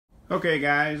Okay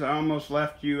guys, I almost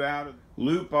left you out of the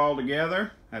loop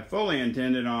altogether. I fully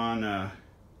intended on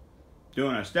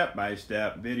doing a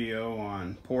step-by-step video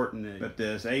on porting it, but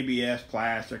this ABS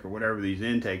plastic or whatever these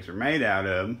intakes are made out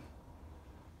of,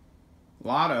 a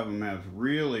lot of them have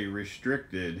really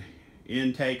restricted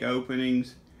intake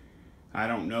openings. I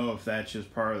don't know if that's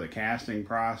just part of the casting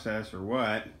process or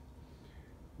what,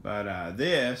 but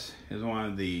this is one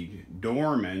of the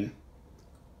Dorman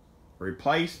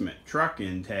replacement truck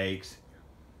intakes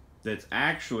that's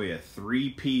actually a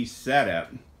three-piece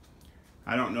setup.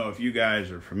 I don't know if you guys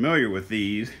are familiar with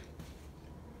these,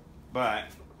 but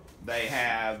they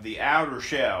have the outer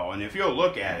shell, and if you'll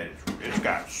look at it, it's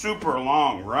got super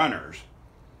long runners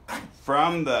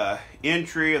from the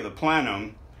entry of the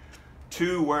plenum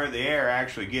to where the air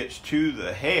actually gets to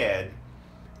the head.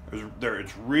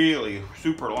 It's really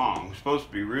super long. It's supposed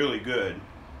to be really good.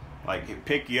 Like it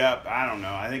pick you up, I don't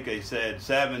know, I think they said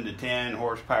 7 to 10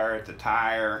 horsepower at the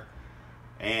tire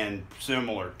and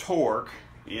similar torque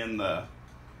in the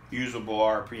usable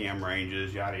RPM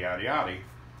ranges, yada yada yada.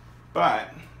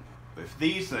 But if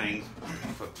these things,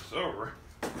 flip this over,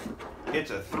 it's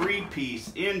a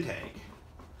three-piece intake.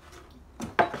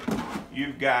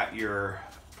 You've got your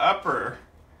upper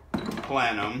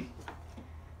plenum,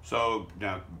 so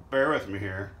now bear with me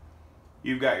here.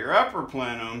 You've got your upper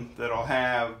plenum that'll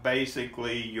have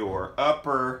basically your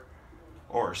upper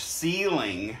or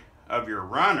ceiling of your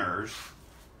runners.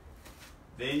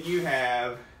 Then you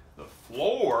have the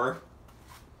floor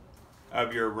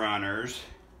of your runners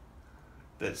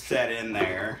that's set in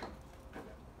there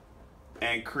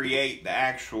and create the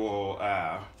actual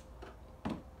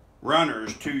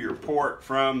runners to your port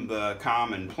from the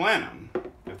common plenum,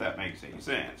 if that makes any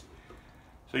sense.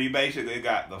 So you basically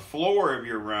got the floor of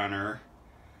your runner,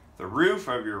 the roof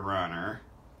of your runner,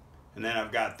 and then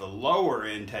I've got the lower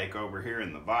intake over here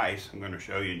in the vise. I'm going to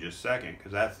show you in just a second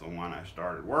because that's the one I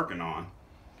started working on.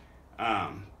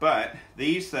 But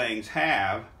these things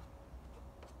have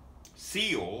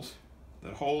seals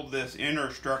that hold this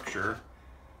inner structure.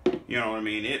 You know what I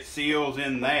mean? It seals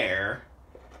in there.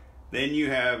 Then you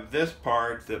have this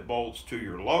part that bolts to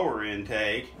your lower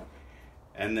intake,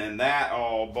 and then that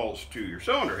all bolts to your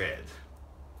cylinder heads.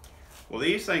 Well,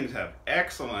 these things have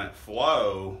excellent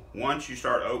flow once you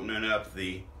start opening up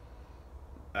the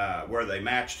where they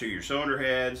match to your cylinder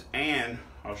heads, and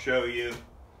I'll show you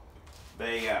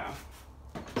they have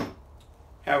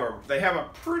a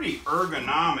pretty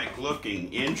ergonomic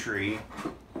looking entry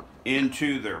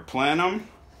into their plenum. You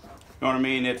know what I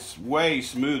mean? It's way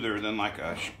smoother than like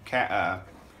a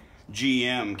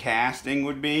GM casting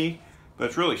would be, but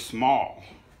it's really small.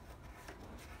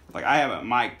 Like I haven't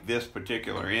mic'd this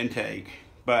particular intake,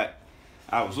 but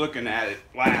I was looking at it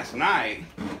last night,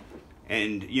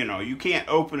 and you know, you can't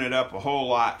open it up a whole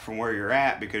lot from where you're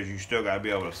at because you still got to be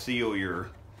able to seal your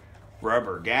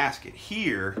rubber gasket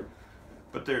here,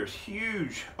 but there's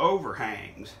huge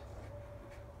overhangs.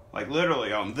 Like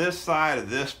literally on this side of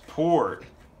this port,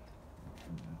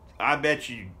 I bet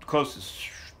you close to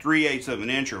 3/8 of an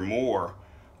inch or more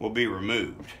will be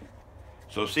removed.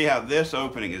 So see how this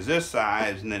opening is this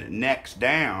size, and then it necks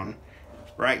down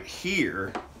right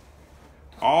here.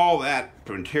 All that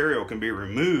material can be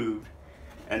removed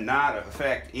and not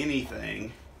affect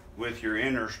anything with your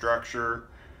inner structure.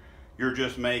 You're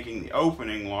just making the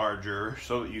opening larger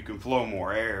so that you can flow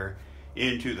more air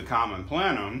into the common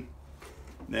plenum.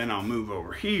 Then I'll move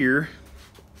over here.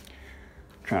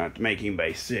 Try not to make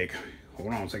anybody sick.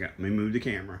 Hold on a second, let me move the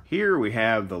camera. Here we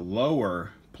have the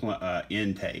lower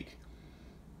intake.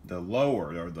 The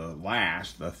lower, or the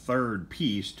last, the third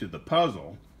piece to the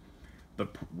puzzle.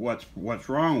 What's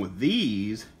wrong with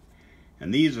these,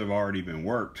 and these have already been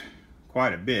worked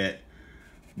quite a bit,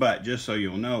 but just so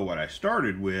you'll know what I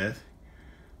started with,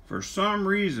 for some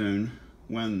reason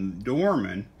when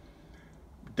Dorman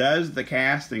does the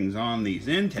castings on these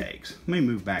intakes, let me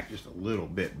move back just a little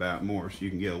bit more so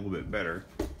you can get a little bit better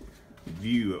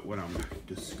view at what I'm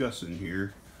discussing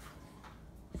here.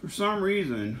 For some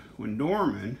reason, when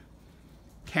Dorman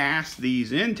casts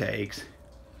these intakes,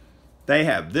 they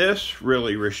have this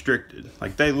really restricted.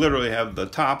 Like they literally have the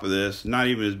top of this, not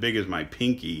even as big as my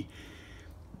pinky.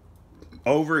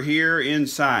 Over here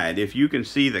inside, if you can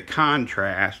see the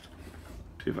contrast,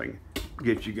 see if I can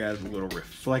get you guys a little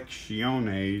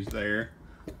reflectiones there.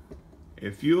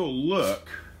 If you'll look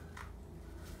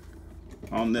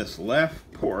on this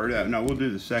left port, no, we'll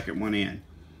do the second one in.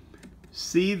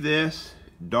 See this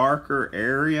darker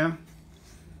area,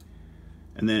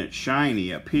 and then it's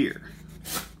shiny up here.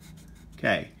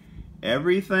 Okay,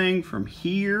 everything from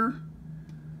here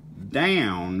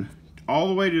down all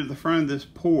the way to the front of this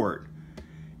port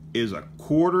is a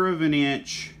 1/4 of an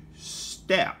inch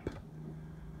step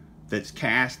that's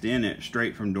cast in it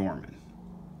straight from Dorman.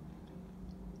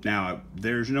 Now,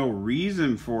 there's no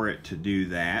reason for it to do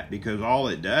that, because all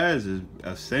it does is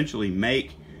essentially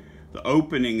make the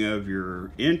opening of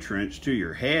your entrance to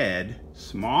your head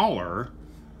smaller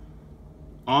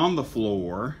on the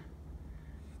floor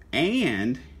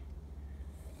and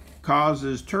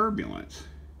causes turbulence.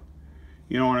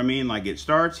 You know what I mean? Like, it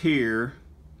starts here.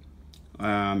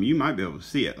 You might be able to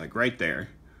see it, like right there.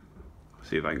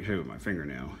 See if I can show you with my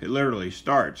fingernail. It literally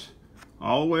starts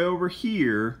all the way over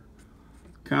here,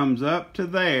 comes up to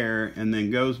there, and then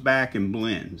goes back and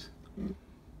blends.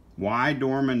 Why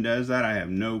Dorman does that, I have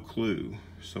no clue.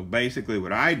 So basically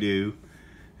what I do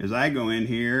is I go in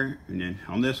here, and then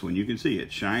on this one you can see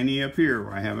it's shiny up here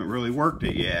where I haven't really worked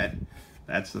it yet.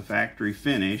 That's the factory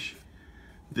finish.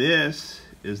 This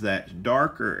is that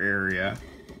darker area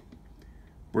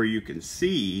where you can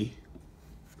see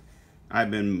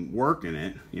I've been working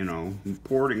it, you know,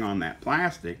 porting on that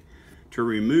plastic to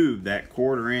remove that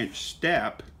 1/4 inch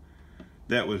step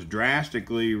that was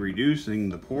drastically reducing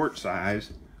the port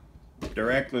size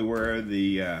directly where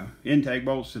the intake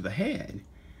bolts to the head.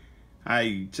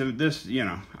 So this, you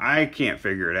know, I can't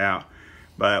figure it out,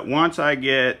 but once I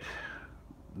get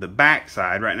the back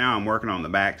side, right now I'm working on the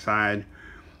back side,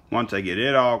 once I get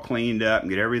it all cleaned up and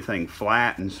get everything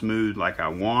flat and smooth like I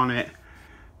want it,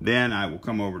 then I will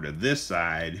come over to this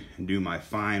side and do my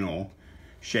final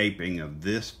shaping of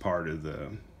this part of the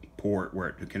port where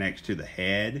it connects to the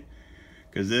head,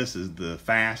 because this is the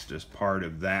fastest part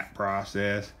of that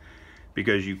process,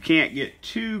 because you can't get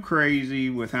too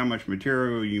crazy with how much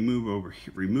material you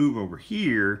remove over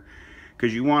here,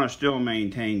 because you want to still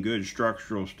maintain good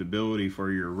structural stability for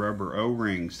your rubber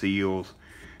O-ring seals,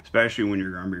 especially when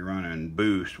you're going to be running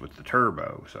boost with the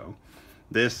turbo. So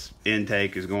this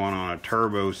intake is going on a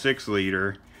turbo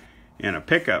 6-liter in a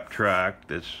pickup truck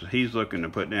he's looking to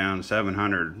put down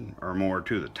 700 or more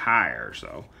to the tire.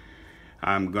 So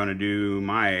I'm going to do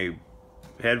my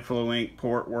head flow ink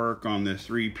port work on this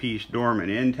 3-piece Dorman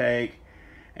intake,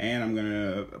 and I'm going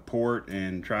to port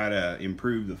and try to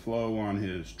improve the flow on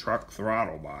his truck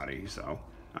throttle body. So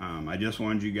I just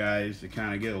wanted you guys to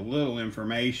kind of get a little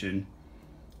information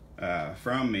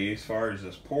from me as far as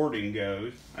this porting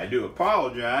goes. I do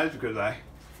apologize because I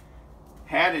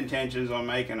had intentions on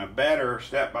making a better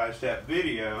step-by-step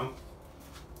video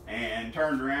and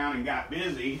turned around and got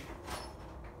busy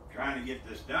trying to get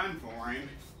this done for him,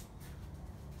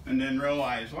 and then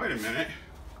realized, wait a minute,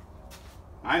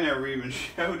 I never even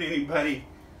showed anybody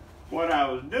what I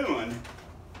was doing.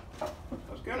 I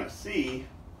was gonna see,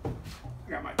 I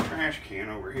got my trash can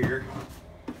over here.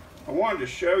 I wanted to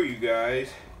show you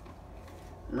guys.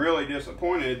 I'm really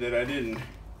disappointed that I didn't.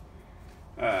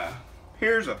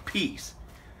 Here's a piece.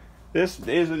 This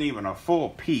isn't even a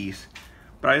full piece,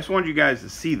 but I just wanted you guys to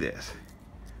see this.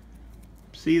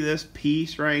 See this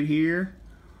piece right here?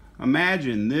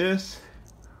 Imagine this,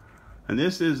 and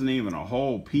this isn't even a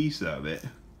whole piece of it.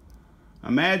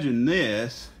 Imagine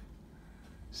this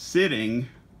sitting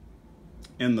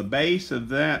in the base of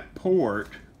that port,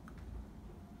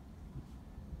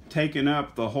 taking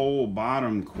up the whole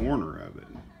bottom corner of it.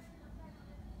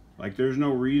 Like, there's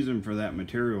no reason for that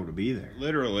material to be there.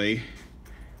 Literally,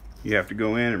 you have to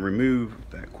go in and remove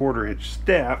that 1/4 inch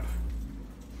step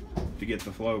to get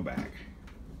the flow back.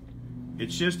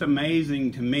 It's just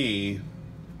amazing to me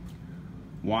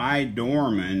why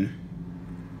Dorman,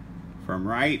 from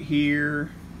right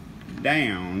here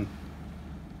down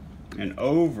and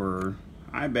over,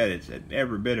 I bet it's at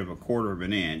every bit of a 1/4 of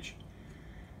an inch,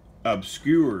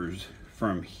 obscures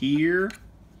from here.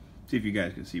 See if you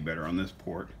guys can see better on this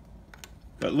port.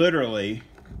 But literally,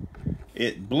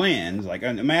 it blends. Like,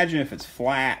 imagine if it's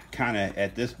flat, kind of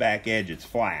at this back edge, it's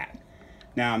flat.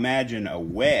 Now imagine a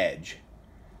wedge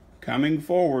coming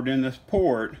forward in this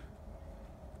port,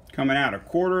 coming out a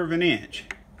 1/4 of an inch.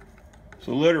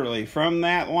 So literally from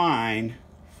that line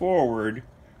forward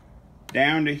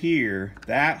down to here,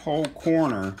 that whole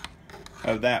corner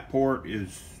of that port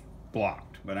is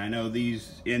blocked. But I know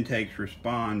these intakes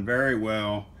respond very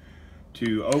well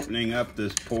to opening up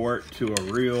this port to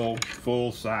a real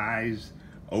full-size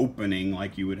opening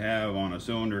like you would have on a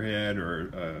cylinder head or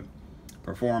a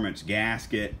performance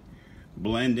gasket,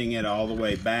 blending it all the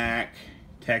way back,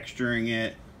 texturing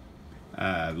it,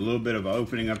 a little bit of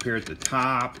opening up here at the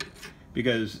top,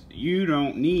 because you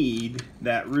don't need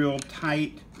that real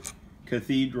tight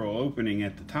Cathedral opening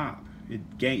at the top.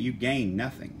 You gain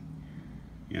nothing,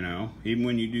 you know. Even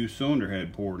when you do cylinder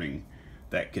head porting,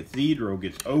 that Cathedral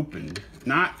gets opened,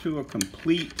 not to a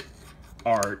complete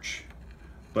arch,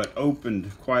 but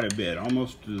opened quite a bit,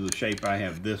 almost to the shape I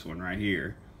have this one right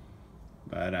here.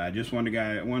 But I just wanted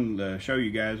to show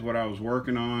you guys what I was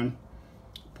working on,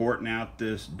 porting out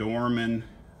this Dorman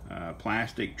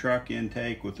plastic truck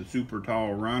intake with the super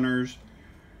tall runners.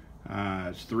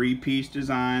 It's 3-piece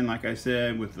design, like I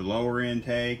said, with the lower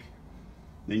intake.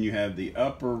 Then you have the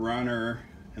upper runner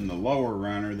and the lower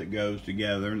runner that goes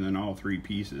together, and then all 3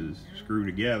 pieces screw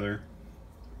together.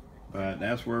 But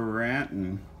that's where we're at,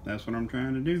 and that's what I'm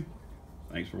trying to do.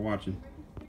 Thanks for watching.